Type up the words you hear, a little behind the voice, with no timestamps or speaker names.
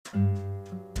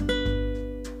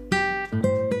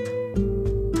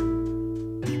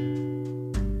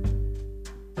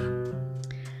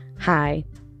Hi,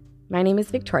 my name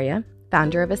is Victoria,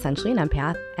 founder of Essentially an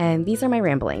Empath, and these are my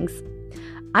ramblings.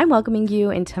 I'm welcoming you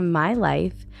into my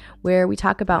life where we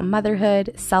talk about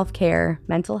motherhood, self-care,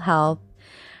 mental health,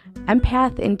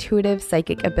 empath, intuitive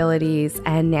psychic abilities,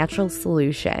 and natural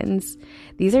solutions.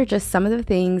 These are just some of the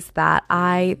things that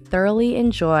I thoroughly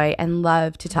enjoy and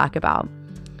love to talk about.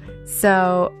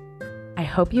 So I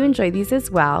hope you enjoy these as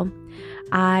well.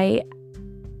 I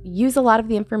use a lot of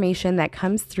the information that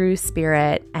comes through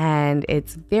Spirit, and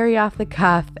it's very off the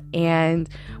cuff and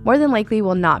more than likely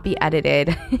will not be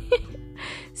edited.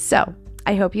 So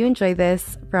I hope you enjoy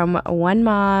this from one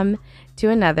mom to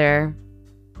another.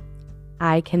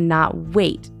 I cannot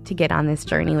wait to get on this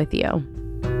journey with you.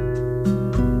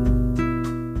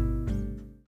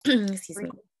 Excuse me.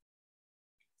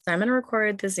 So I'm going to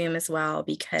record the Zoom as well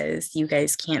because you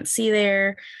guys can't see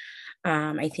there.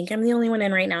 I think I'm the only one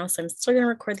in right now, so I'm still going to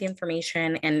record the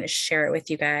information and share it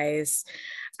with you guys.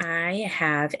 I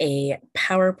have a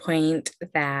PowerPoint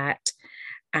that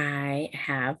I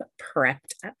have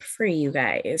prepped up for you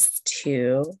guys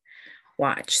to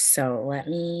watch. So let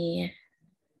me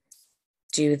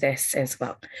do this as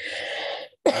well.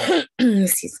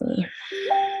 Excuse me.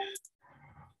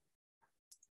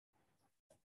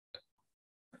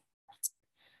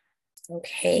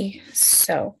 Okay,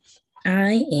 so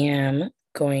I am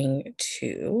going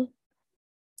to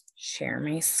share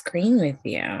my screen with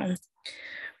you.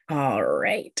 All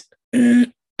right.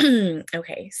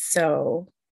 Okay, so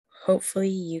hopefully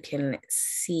you can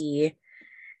see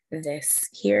this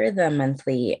here. The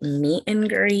monthly meet and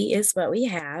greet is what we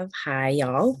have. Hi,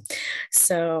 y'all.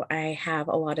 So I have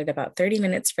allotted about 30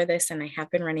 minutes for this, and I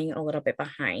have been running a little bit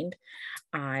behind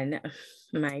on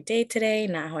my day today,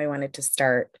 not how I wanted to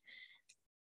start,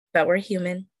 but we're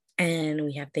human and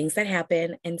we have things that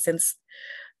happen. And since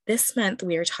this month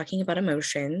we are talking about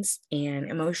emotions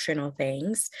and emotional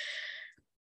things,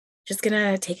 just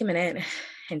gonna take a minute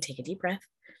and take a deep breath.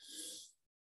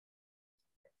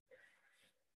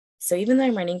 So even though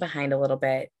I'm running behind a little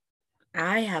bit,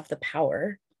 I have the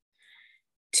power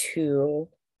to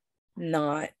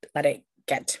not let it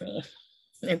get to me.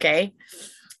 Okay.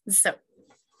 So,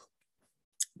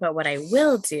 but what I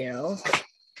will do,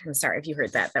 I'm sorry if you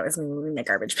heard that, that was me moving the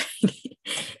garbage bag,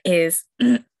 is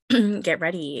get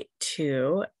ready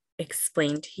to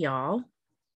explain to y'all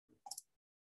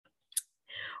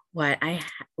what I,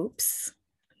 oops,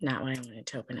 not what I wanted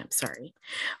to open up, sorry.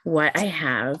 What I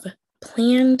have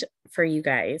planned for you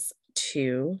guys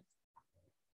to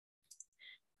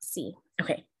see.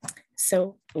 Okay,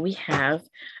 so we have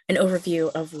an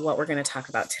overview of what we're going to talk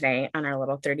about today on our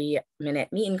little 30-minute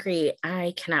meet and greet.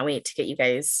 I cannot wait to get you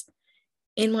guys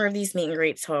in more of these meet and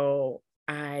greets so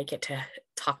I get to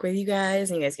talk with you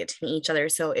guys and you guys get to meet each other.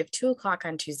 So if 2:00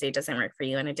 on Tuesday doesn't work for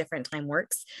you and a different time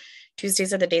works,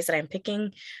 Tuesdays are the days that I'm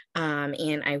picking,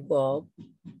 and I will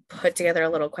put together a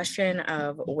little question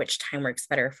of which time works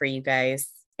better for you guys,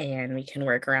 and we can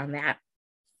work around that.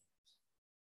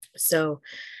 So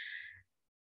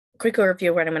quick overview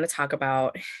of what I'm going to talk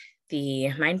about: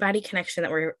 the mind-body connection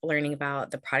that we're learning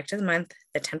about, the product of the month,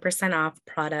 the 10% off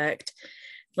product,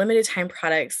 limited time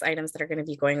products, items that are going to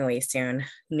be going away soon,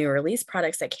 new release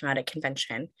products that came out at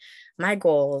convention, my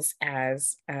goals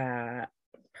as a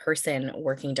person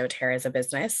working doTERRA as a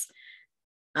business,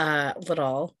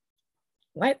 little,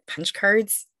 punch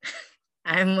cards?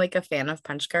 I'm like a fan of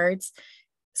punch cards.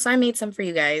 So I made some for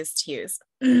you guys to use.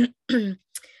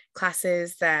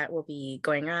 Classes that will be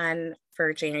going on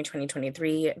for January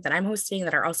 2023 that I'm hosting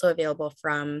that are also available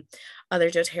from other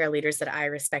doTERRA leaders that I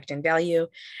respect and value.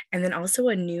 And then also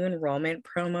a new enrollment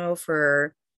promo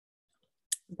for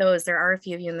those. There are a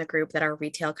few of you in the group that are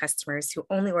retail customers who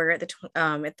only order at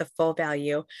the full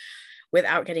value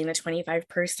without getting the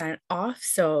 25% off.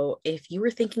 So if you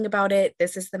were thinking about it,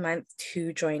 this is the month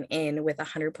to join in with a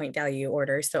 100-point value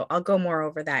order. So I'll go more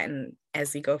over that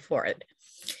as we go forward.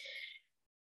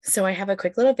 So I have a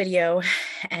quick little video,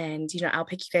 and I'll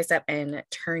pick you guys up and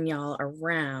turn y'all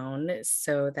around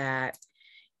so that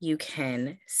you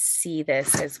can see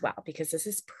this as well, because this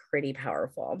is pretty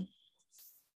powerful.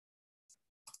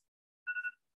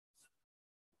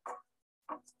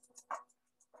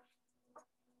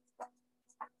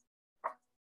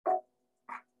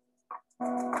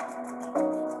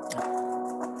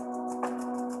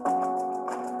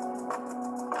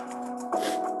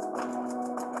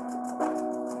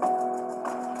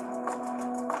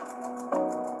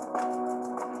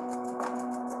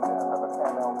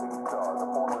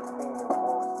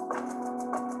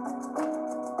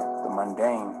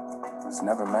 Mundane was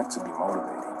never meant to be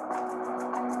motivating.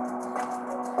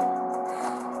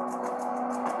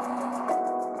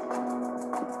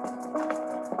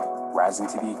 rising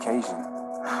to the occasion.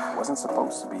 It wasn't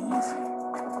supposed to be easy.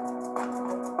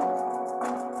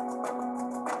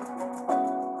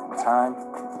 And time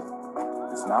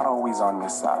is not always on your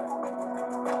side.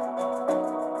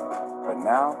 But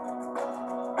now,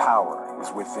 power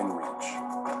is within reach.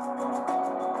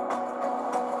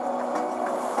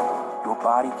 Your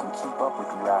body can keep up with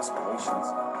your aspirations.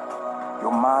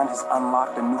 Your mind has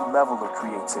unlocked a new level of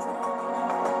creativity.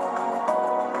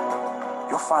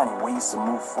 You're finding ways to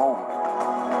move forward,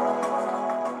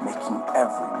 making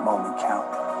every moment count,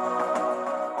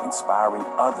 inspiring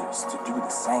others to do the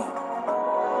same.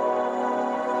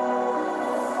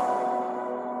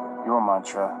 Your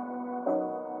mantra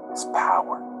is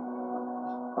power.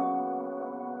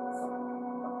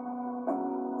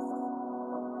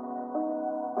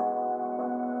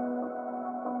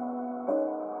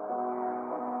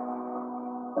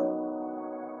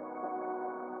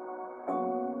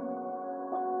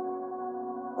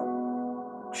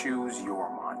 Choose your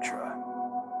mantra.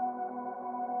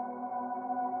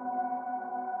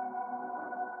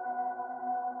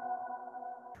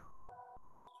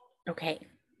 Okay.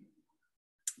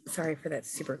 Sorry for that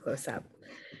super close up.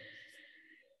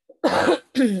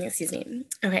 Excuse me.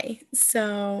 Okay,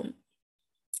 so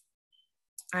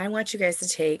I want you guys to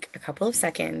take a couple of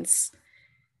seconds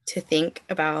to think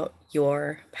about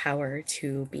your power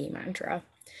to be mantra.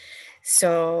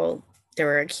 So there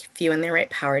were a few in there, right?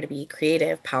 Power to be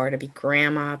creative, power to be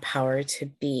grandma, power to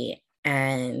be,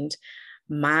 and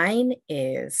mine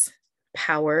is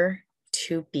power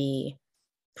to be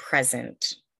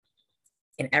present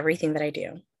in everything that I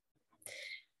do.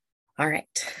 All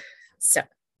right, so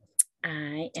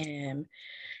I am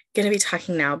going to be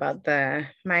talking now about the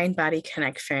mind-body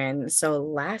connection. So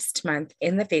last month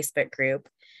in the Facebook group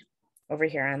over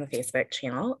here on the Facebook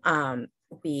channel,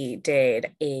 we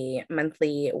did a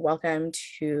monthly welcome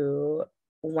to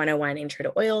 101 Intro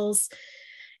to Oils,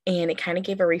 and it kind of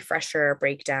gave a refresher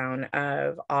breakdown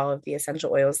of all of the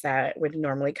essential oils that would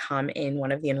normally come in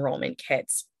one of the enrollment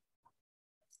kits.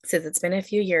 Since it's been a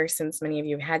few years since many of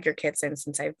you have had your kits and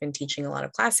since I've been teaching a lot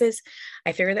of classes,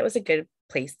 I figured that was a good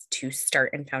place to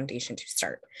start and foundation to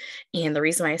start. And the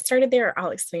reason why I started there, I'll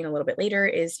explain a little bit later,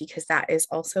 is because that is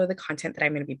also the content that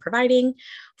I'm going to be providing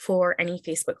for any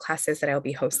Facebook classes that I'll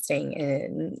be hosting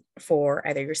in for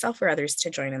either yourself or others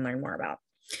to join and learn more about.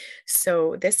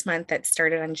 So this month that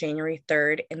started on January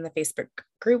 3rd in the Facebook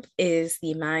group is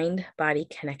the mind-body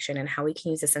connection and how we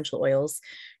can use essential oils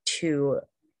to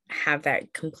have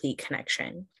that complete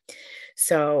connection.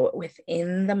 So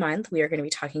within the month, we are going to be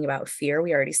talking about fear.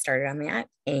 We already started on that.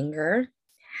 Anger,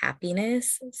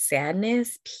 happiness,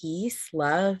 sadness, peace,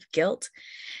 love, guilt.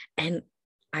 And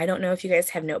I don't know if you guys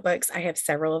have notebooks. I have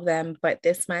several of them, but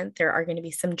this month there are going to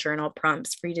be some journal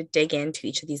prompts for you to dig into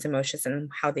each of these emotions and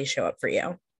how they show up for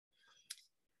you.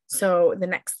 So the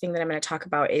next thing that I'm going to talk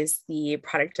about is the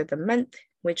product of the month,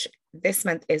 which this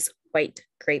month is white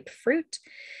grapefruit.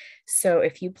 So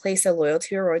if you place a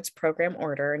Loyalty Rewards program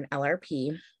order, an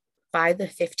LRP, by the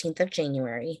 15th of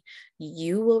January,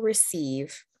 you will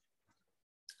receive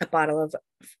a bottle of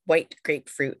white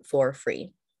grapefruit for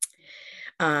free.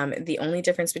 The only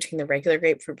difference between the regular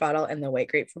grapefruit bottle and the white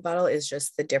grapefruit bottle is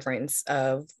just the difference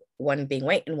of one being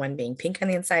white and one being pink on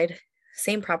the inside.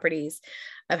 Same properties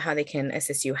of how they can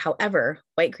assist you. However,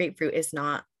 white grapefruit is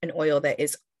not an oil that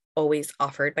is always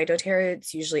offered by doTERRA.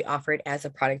 It's usually offered as a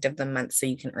product of the month, so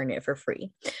you can earn it for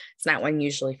free. It's not one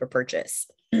usually for purchase.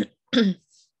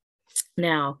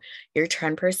 Now, your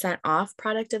 10% off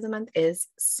product of the month is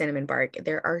cinnamon bark.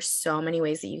 There are so many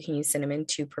ways that you can use cinnamon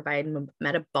to provide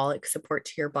metabolic support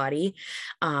to your body,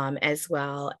 as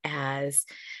well as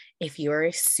if you're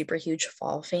a super huge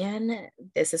fall fan,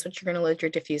 this is what you're going to load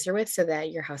your diffuser with so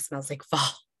that your house smells like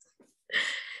fall.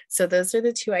 So those are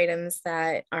the two items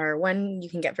that are one you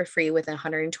can get for free with a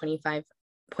 125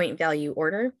 point value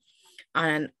order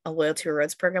on a Loyalty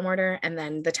Rewards program order. And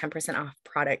then the 10% off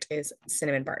product is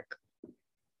cinnamon bark.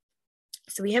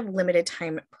 So we have limited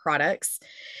time products,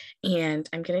 and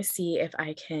I'm going to see if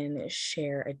I can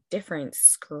share a different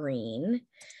screen.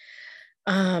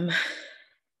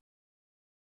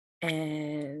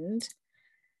 And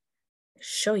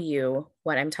show you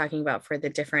what I'm talking about for the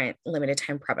different limited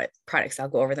time products. I'll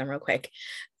go over them real quick.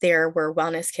 There were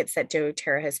wellness kits that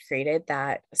doTERRA has created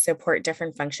that support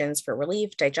different functions for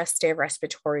relief, digestive,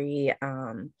 respiratory,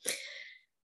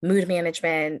 mood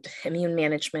management, immune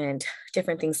management,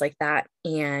 different things like that.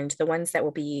 And the ones that will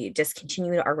be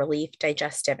discontinued are relief,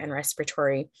 digestive, and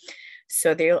respiratory.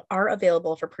 So they are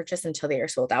available for purchase until they are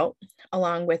sold out,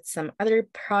 along with some other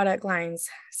product lines,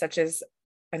 such as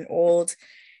an old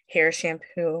hair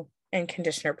shampoo and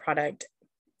conditioner product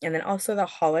And then also the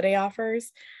holiday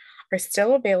offers are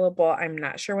still available. I'm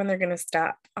not sure when they're going to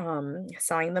stop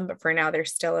selling them, but for now they're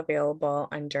still available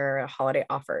under holiday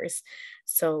offers.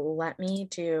 So let me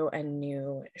do a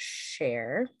new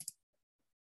share.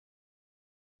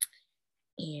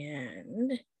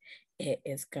 And it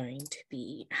is going to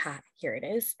be hot. Here it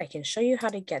is. I can show you how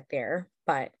to get there,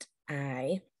 but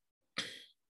here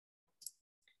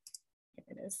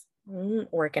it is. I'm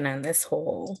working on this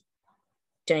whole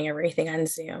doing everything on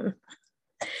Zoom.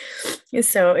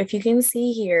 So if you can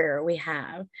see here, we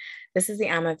have, this is the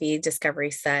Amavi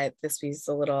Discovery Set. This was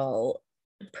a little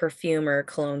perfume or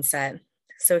cologne set.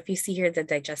 So if you see here the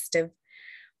digestive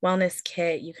wellness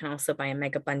kit, you can also buy a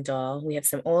mega bundle. We have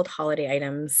some old holiday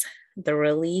items, the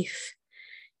relief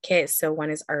kit. So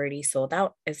one is already sold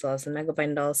out as well as the mega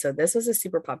bundle. So this was a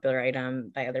super popular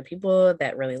item by other people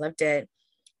that really loved it.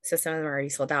 So some of them are already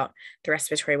sold out. The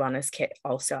respiratory wellness kit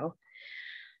also.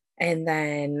 And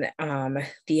then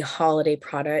the holiday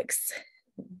products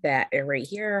that are right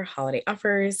here, holiday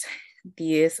offers.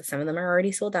 These, some of them are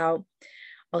already sold out.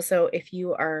 Also, if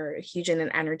you are huge in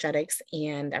energetics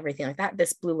and everything like that,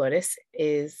 this Blue Lotus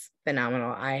is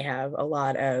phenomenal. I have a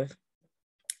lot of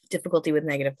difficulty with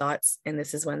negative thoughts, and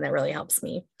this is one that really helps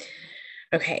me.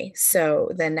 Okay,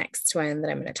 so the next one that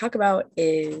I'm going to talk about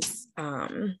is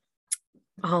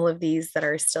all of these that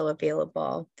are still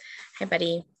available. Hi,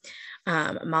 buddy.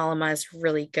 Malama is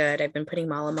really good. I've been putting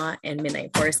Malama and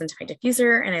Midnight Forest into my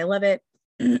diffuser, and I love it.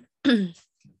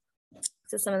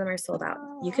 So some of them are sold out.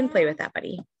 You can play with that,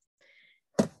 buddy.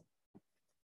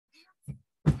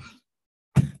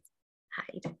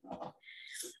 Hide.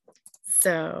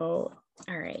 So,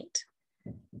 all right.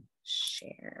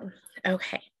 Share.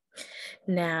 Okay.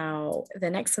 Now,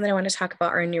 the next one that I want to talk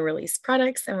about are new release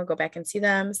products, and we'll go back and see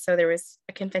them. So there was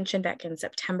a convention back in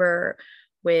September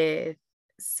with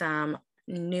some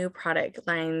new product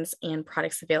lines and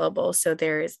products available. So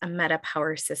there's a Meta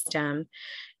Power System.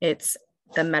 It's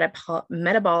the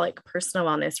Metabolic Personal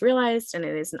Wellness Realized, and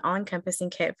it is an all-encompassing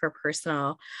kit for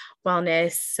personal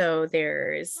wellness. So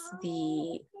there's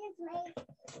the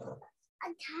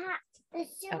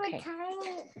super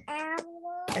tiny animals.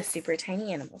 A super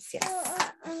tiny animals, yes.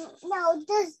 No,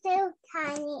 the still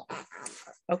tiny animals.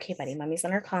 Okay, buddy, mommy's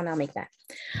on her call and I'll make that.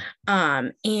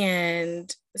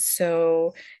 And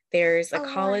so there's a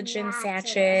collagen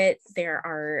sachet. There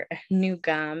are new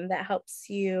gum that helps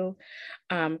you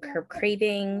curb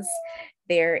cravings.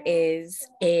 There is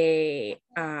a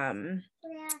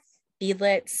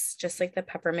beadlets, just like the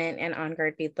peppermint and On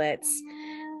Guard beadlets.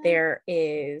 There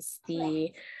is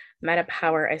the Meta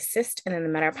Power Assist and then the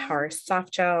Meta Power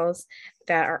soft gels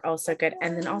that are also good.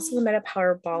 And then also the Meta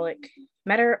Power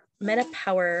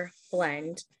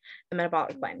blend, the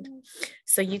metabolic blend.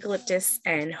 So eucalyptus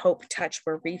and Hope Touch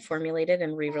were reformulated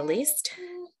and re-released.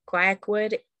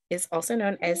 Guaiac is also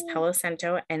known as Palo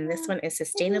Santo, and this one is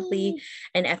sustainably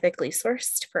and ethically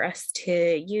sourced for us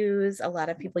to use. A lot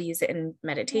of people use it in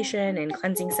meditation and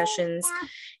cleansing sessions,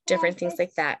 different things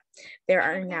like that. There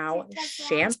are now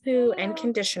shampoo and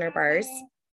conditioner bars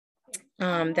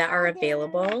that are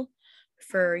available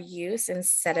for use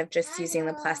instead of just using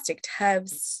the plastic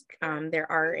tubs.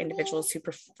 There are individuals who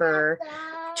prefer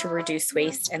to reduce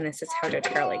waste, and this is how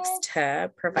doTERRA likes to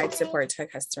provide support to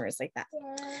customers like that.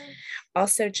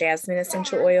 Also, jasmine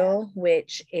essential oil,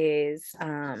 which is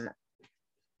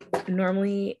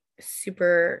normally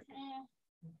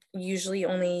usually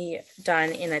only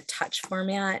done in a touch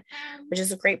format, which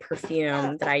is a great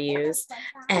perfume that I use.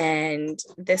 And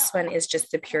this one is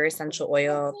just the pure essential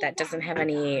oil that doesn't have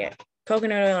any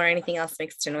coconut oil or anything else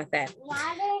mixed in with it.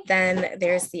 Then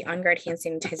there's the On Guard hand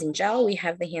sanitizing gel. We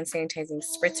have the hand sanitizing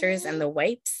spritzers and the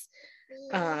wipes,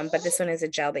 but this one is a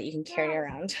gel that you can carry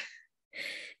around.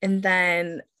 And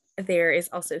then there is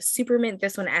also Super Mint.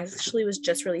 This one actually was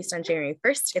just released on January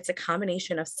 1st. It's a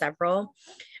combination of several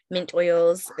mint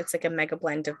oils. It's like a mega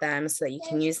blend of them so that you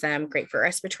can use them. Great for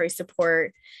respiratory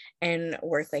support and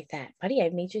work like that. Buddy,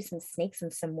 I've made you some snakes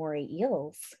and some moray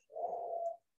eels.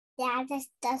 Yeah,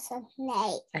 that's a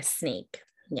snake. A snake,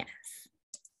 yes.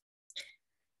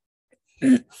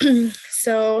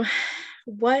 So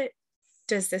what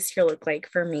does this year look like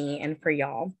for me and for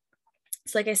y'all?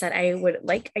 So like I said, I would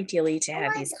like ideally to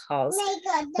have these calls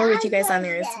more with you guys on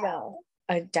there as well.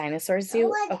 A dinosaur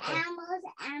zoo? Okay. Animals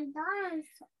and dinosaurs.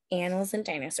 Animals and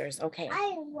dinosaurs. Okay.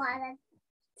 I want a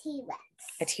T-Rex.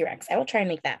 A T-Rex. I will try and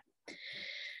make that.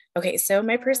 Okay, so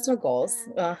my personal goals.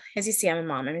 Well, as you see, I'm a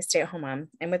mom. I'm a stay-at-home mom.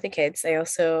 I'm with the kids. I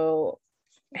also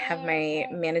have my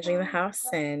managing the house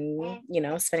and,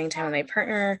 spending time with my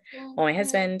partner, well, my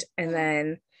husband, and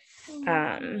then,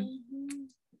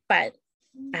 but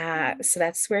So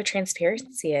that's where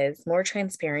transparency is. More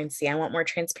transparency. I want more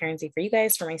transparency for you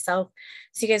guys, for myself,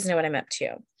 so you guys know what I'm up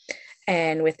to.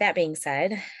 And with that being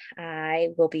said, I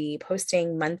will be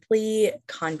posting monthly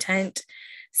content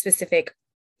specific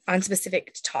on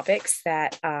specific topics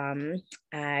that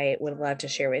I would love to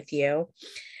share with you.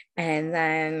 And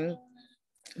then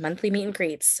monthly meet and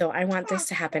greets. So I want this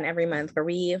to happen every month where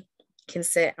we can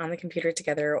sit on the computer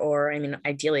together, or I mean,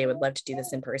 ideally I would love to do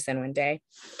this in person one day.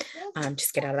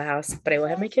 Just get out of the house, but I will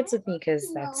have my kids with me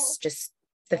because that's just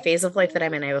the phase of life that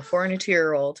I'm in. I have a 4 and a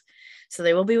 2-year-old, so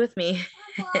they will be with me.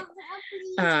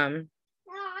 And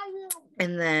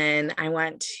then I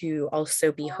want to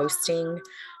also be hosting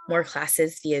more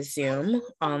classes via Zoom,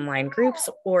 online groups,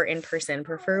 or in person,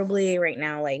 preferably right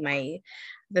now. Like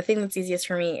the thing that's easiest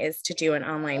for me is to do an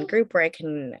online group where I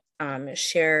can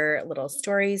share little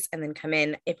stories and then come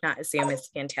in. If not, Zoom is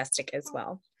fantastic as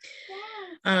well.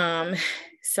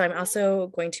 So I'm also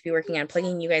going to be working on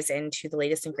plugging you guys into the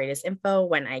latest and greatest info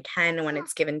when I can, when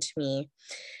it's given to me.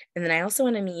 And then I also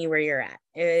want to meet you where you're at.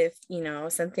 If,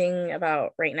 something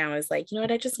about right now is like, you know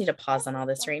what, I just need to pause on all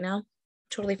this right now,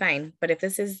 totally fine. But if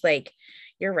this is like,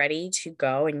 you're ready to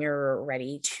go and you're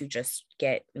ready to just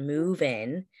get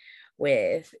moving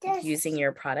with using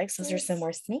your products, those are some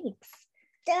more snakes.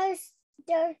 Those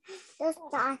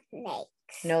not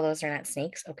snakes. No, those are not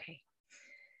snakes. Okay.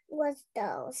 What's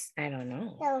those? I don't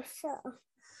know. Those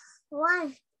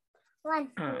one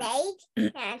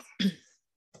snake and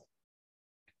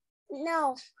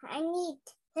no, I need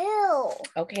 2.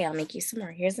 Okay, I'll make you some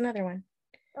more. Here's another one.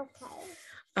 Okay.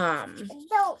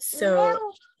 So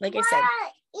like I said,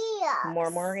 eels.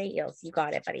 more eels. You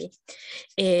got it, buddy.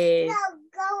 You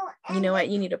know what?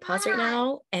 You need to pause right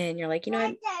now, and you're like, you know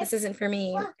what? This isn't for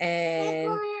me, and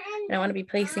I don't want to be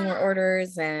placing more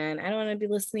orders, and I don't want to be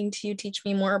listening to you teach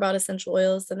me more about essential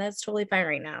oils, and that's totally fine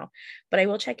right now. But I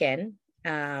will check in.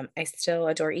 I still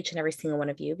adore each and every single one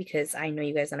of you because I know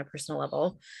you guys on a personal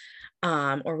level,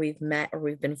 or we've met or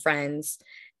we've been friends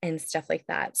and stuff like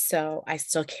that. So I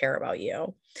still care about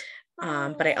you.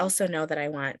 But I also know that I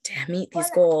want to meet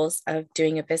these goals of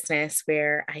doing a business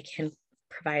where I can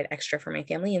provide extra for my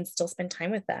family and still spend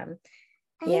time with them.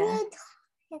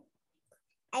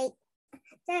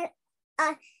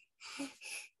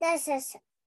 This is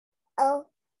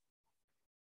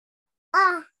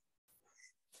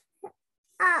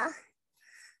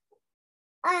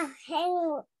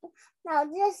no,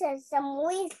 this is some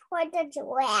leaves for the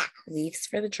giraffe. Leaves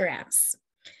for the giraffes.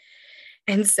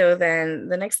 And so then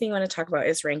the next thing you want to talk about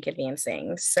is rank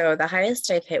advancing. So the highest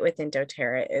I've hit within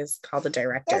doTERRA is called the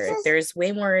director. There's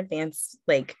way more advanced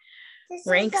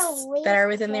ranks that are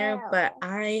within there, but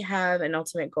I have an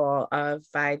ultimate goal of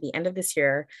by the end of this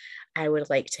year, I would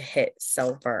like to hit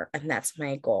silver, and that's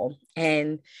my goal.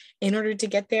 And in order to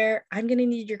get there, I'm going to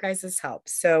need your guys' help.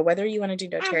 So whether you want to do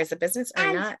doTERRA as a business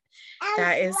or not,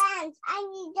 that is. I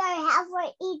need your help for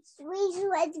eat sweets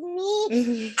with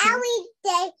me every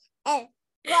day. And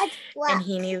what? And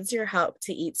he needs your help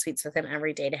to eat sweets with him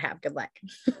every day to have good luck.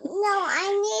 No,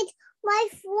 I need my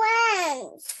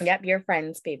friends. Yep, your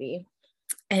friends, baby.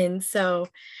 And so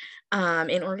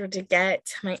in order to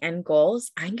get my end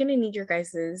goals, I'm going to need your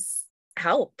guys'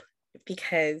 help,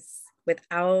 because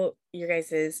without your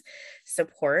guys'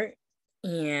 support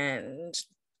and,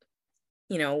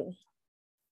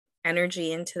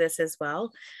 energy into this as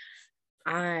well,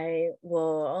 I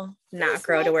will not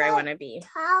grow to where I want to be.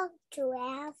 Tall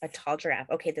giraffe. A tall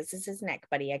giraffe. Okay, this is his neck,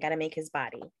 buddy. I got to make his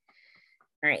body. All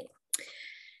right.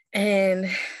 And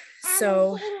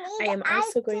so I am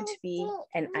also going to be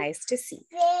an eyes to see.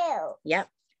 Yep.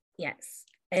 Yes.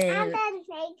 And then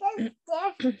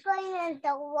they're going in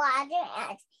the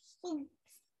water, and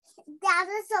that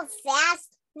is a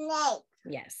fast snake.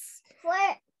 Yes. For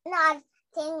not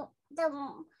the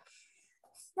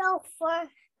so for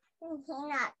he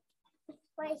not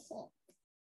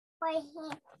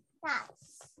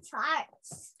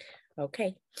charts.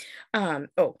 Okay.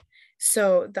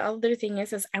 So the other thing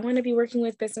is I want to be working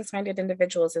with business-minded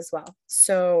individuals as well.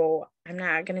 So I'm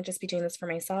not going to just be doing this for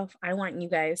myself. I want you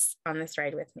guys on this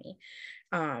ride with me,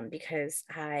 because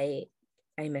I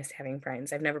miss having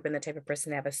friends. I've never been the type of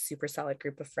person to have a super solid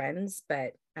group of friends,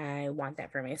 but I want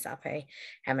that for myself. I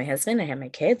have my husband, I have my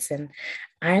kids, and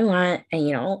I want,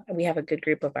 and we have a good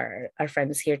group of our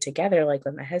friends here together, like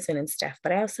with my husband and stuff,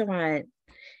 but I also want,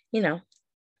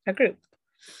 a group.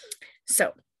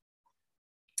 So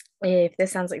if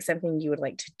this sounds like something you would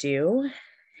like to do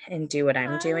and do what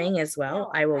I'm doing as well,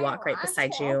 I will walk right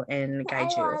beside you and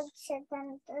guide you.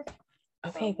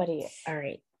 Okay, buddy. All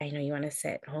right. I know you want to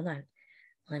sit. Hold on.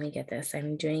 Let me get this.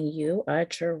 I'm doing you a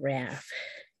giraffe.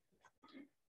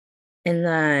 And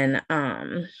then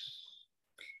gonna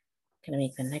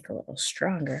make the neck a little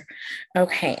stronger.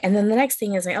 Okay, and then the next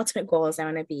thing is my ultimate goal is I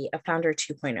want to be a founder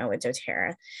 2.0 with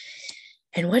doTERRA.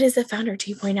 And what is a founder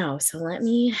 2.0? So let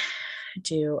me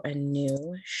do a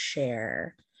new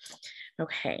share.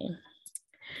 Okay,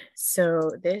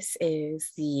 so this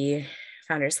is the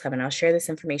Founders Club, and I'll share this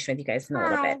information with you guys in a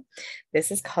little bit.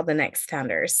 This is called the Next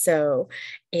Founders. So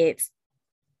it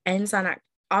ends on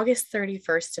August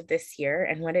 31st of this year.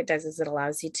 And what it does is it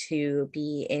allows you to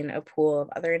be in a pool of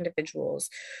other individuals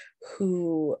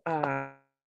who, what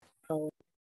happened?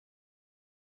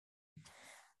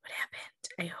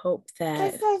 I hope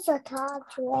that, This is a top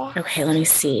giraffe. okay, let me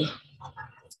see.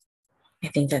 I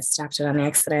think that stopped it on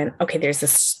accident. Okay, there's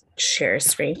this share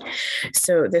screen.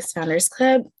 So this Founders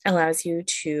Club allows you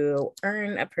to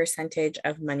earn a percentage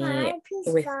of money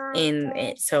within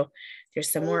it. So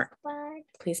there's some more.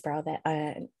 Please borrow that.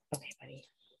 Okay, buddy.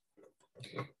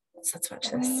 So let's watch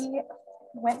this. We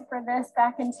went for this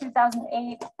back in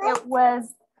 2008. It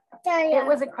was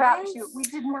a crapshoot. We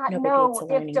did not know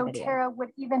if doTERRA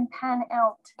would even pan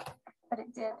out, but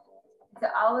it did. To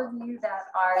all of you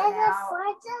that are now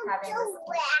having this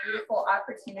beautiful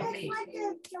opportunity to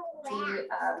be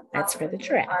that's for the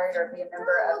giraffe. Part or be a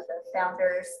member of the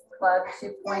Founders Club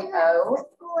 2.0.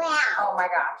 Oh my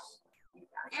gosh.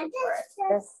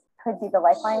 This could be the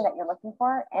lifeline that you're looking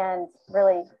for and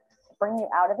really bring you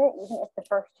out of it, even if the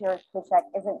first year's paycheck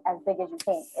isn't as big as you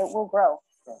think. It will grow.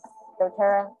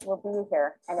 doTERRA will be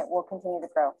here and it will continue to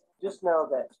grow. Just know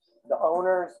that the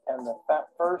owners and the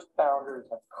first founders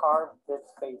have carved this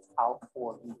space out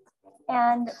for you.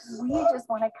 And we just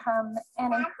want to come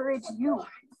and encourage you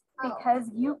because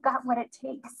you've got what it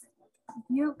takes.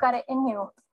 You've got it in you.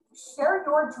 Share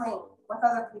your dream with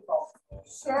other people.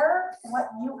 Share what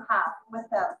you have with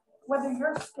them, whether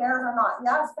you're scared or not.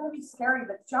 Yeah, it's going to be scary,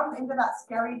 but jump into that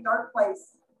scary, dark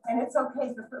place. And it's okay,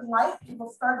 because light will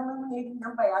start illuminating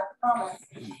your way, I promise.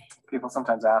 People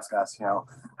sometimes ask us,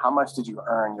 how much did you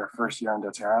earn your first year in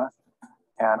doTERRA?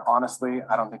 And honestly,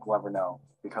 I don't think we'll ever know,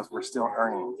 because we're still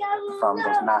earning from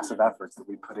those massive efforts that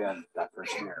we put in that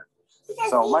first year.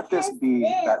 So let this be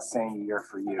that same year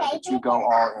for you, that you go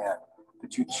all in,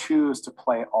 that you choose to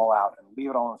play all out and leave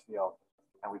it all in the field,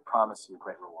 and we promise you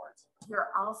great rewards. You're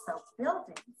also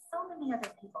building so many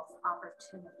other people's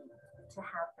opportunity to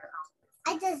have their own.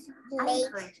 I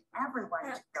encourage everyone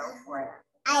to go for it.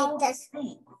 I just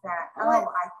think that,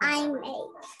 anyone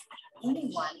can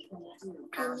do.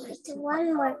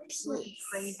 One more piece.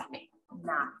 Crazy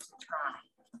not to try.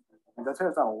 And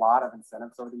doTERRA's done a lot of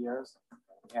incentives over the years.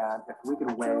 And if we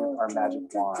can wave our magic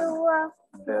wand,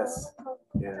 this is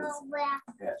it.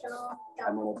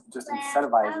 I mean, it just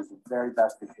incentivizes the very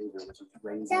best behavior, which is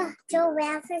raising.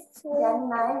 Giraffe is Jen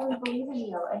and I, we believe in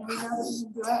you, and we know that you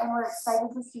can do it, and we're excited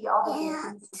to see all the good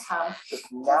things to come. It's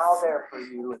now there for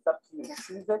you. It's up to you to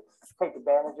choose it, take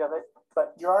advantage of it,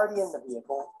 but you're already in the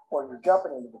vehicle, or you're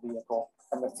jumping into the vehicle,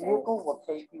 and the vehicle will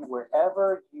take you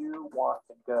wherever you want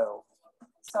to go.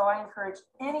 So I encourage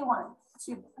anyone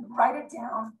to write it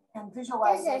down and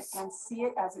visualize it and see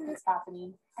it as it is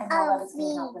happening and know that it's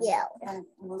going to happen and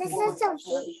move forward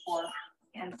before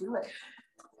and do it.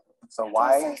 So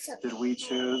why did we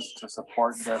choose to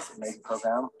support this amazing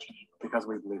program? Because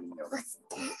we believe in you.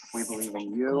 We believe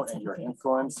in you and your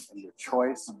influence and your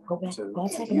choice to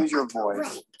use your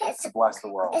voice to bless the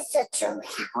world and to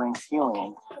bring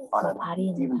healing on an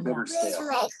even bigger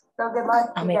scale. So good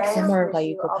luck. I'll make some more while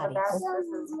you go potty.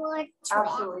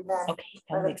 Absolutely been Okay,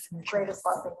 I'll make some more. greatest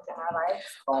blessing to have.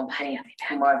 Oh, buddy, I'll be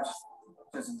Too back. much.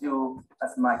 Just do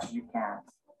as much as you can.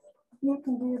 You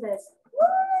can do this.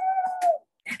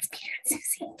 That's Peter and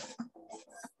Susie.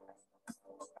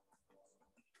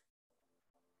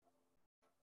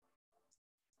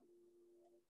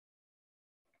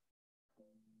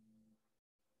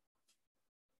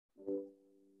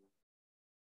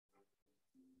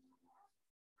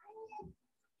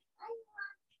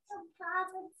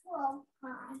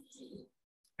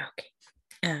 Okay.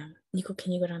 Nico,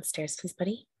 can you go downstairs, please,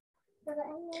 buddy?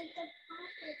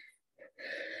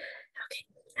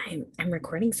 Okay. I'm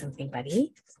recording something,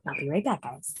 buddy. I'll be right back,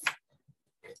 guys.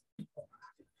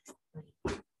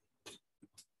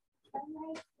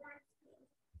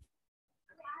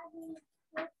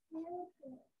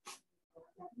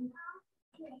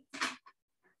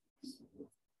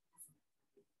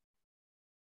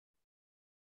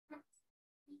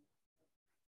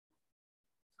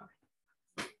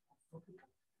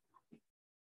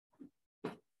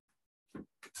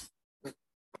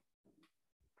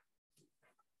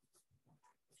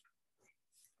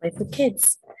 Life with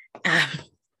kids.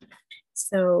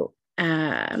 So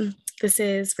This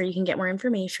is where you can get more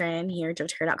information here,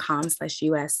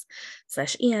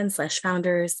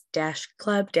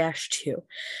 doterra.com/us/en/founders-club-2.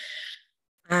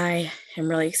 I am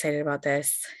really excited about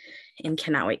this and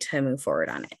cannot wait to move forward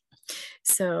on it.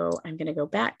 So I'm going to go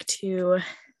back to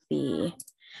the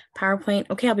PowerPoint.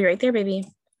 Okay, I'll be right there, baby.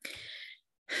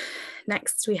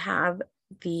 Next, we have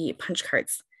the punch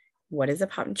cards. What is a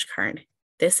punch card?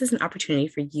 This is an opportunity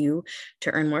for you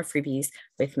to earn more freebies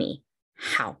with me.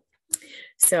 How?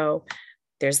 So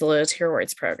there's the Loyalty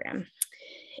Rewards program.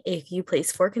 If you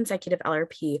place 4 consecutive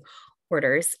LRP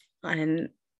orders, and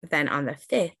then on the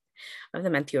 5th of the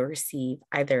month, you'll receive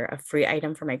either a free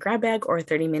item for my grab bag or a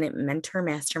 30-minute mentor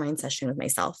mastermind session with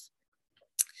myself.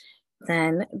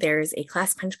 Then there's a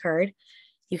class punch card.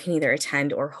 You can either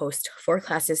attend or host 4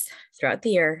 classes throughout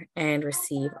the year and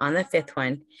receive on the 5th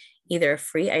one either a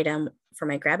free item for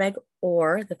my grab bag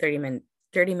or the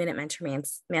 30-minute mentor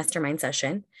mastermind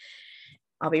session.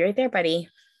 I'll be right there, buddy.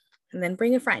 And then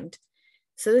bring a friend.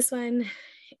 So this one,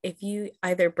 if you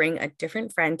either bring a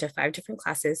different friend to 5 different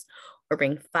classes or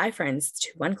bring 5 friends to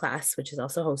 1 class, which is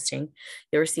also hosting,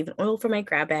 you'll receive an oil for my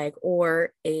grab bag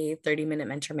or a 30-minute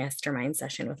mentor mastermind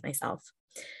session with myself.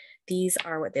 These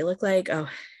are what they look like. Oh,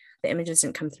 the images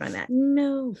didn't come through on that.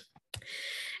 No.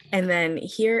 And then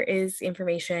here is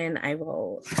information. I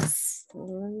will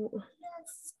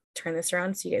turn this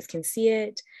around so you guys can see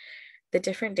it. The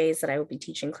different days that I will be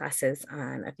teaching classes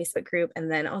on a Facebook group,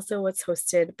 and then also what's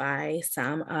hosted by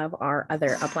some of our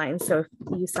other uplines. So if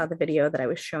you saw the video that I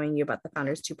was showing you about the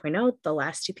Founders 2.0, the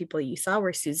last 2 people you saw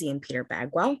were Susie and Peter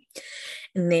Bagwell,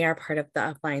 and they are part of the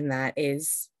upline that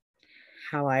is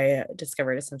how I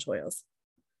discovered essential oils.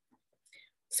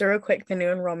 So real quick, the new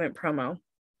enrollment promo.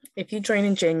 If you join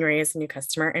in January as a new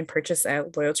customer and purchase a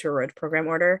Loyalty Reward program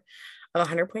order of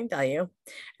 100 point value,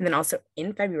 and then also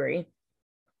in February,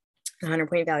 100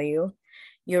 point value,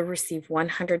 you'll receive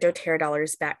 $100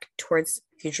 doTERRA back towards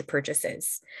future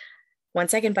purchases. 1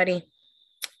 second, buddy.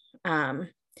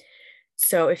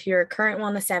 So if you're a current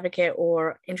wellness advocate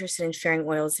or interested in sharing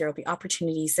oils, there will be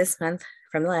opportunities this month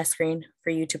from the last screen for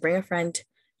you to bring a friend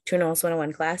to an Oils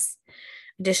 101 class.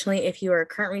 Additionally, if you are a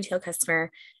current retail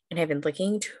customer and have been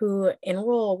looking to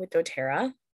enroll with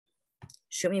doTERRA,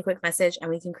 shoot me a quick message and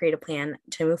we can create a plan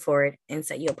to move forward and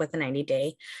set you up with a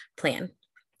 90-day plan.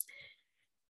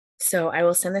 So I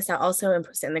will send this out also and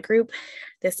post it in the group.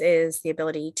 This is the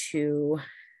ability to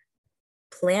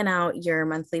plan out your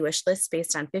monthly wish list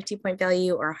based on 50 point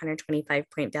value or 125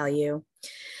 point value.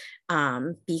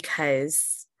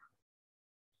 Because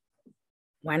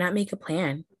why not make a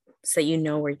plan so you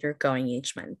know where you're going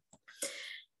each month?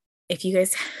 If you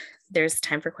guys, there's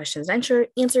time for questions and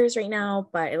answers right now,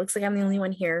 but it looks like I'm the only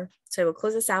one here. So I will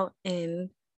close this out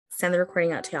and send the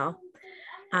recording out to y'all.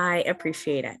 I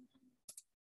appreciate it.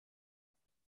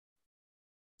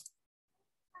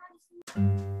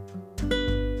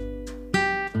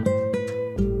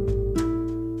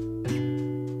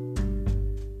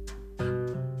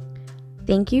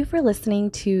 Thank you for listening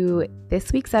to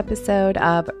this week's episode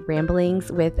of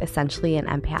Ramblings with Essentially an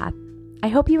Empath. I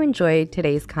hope you enjoyed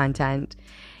today's content.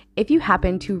 If you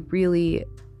happen to really,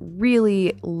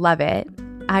 really love it,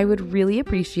 I would really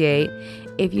appreciate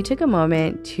if you took a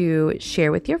moment to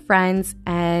share with your friends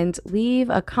and leave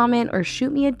a comment or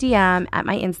shoot me a DM at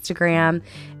my Instagram,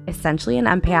 Essentially an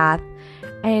Empath,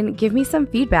 and give me some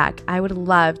feedback. I would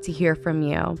love to hear from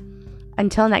you.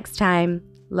 Until next time,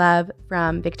 love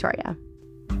from Victoria.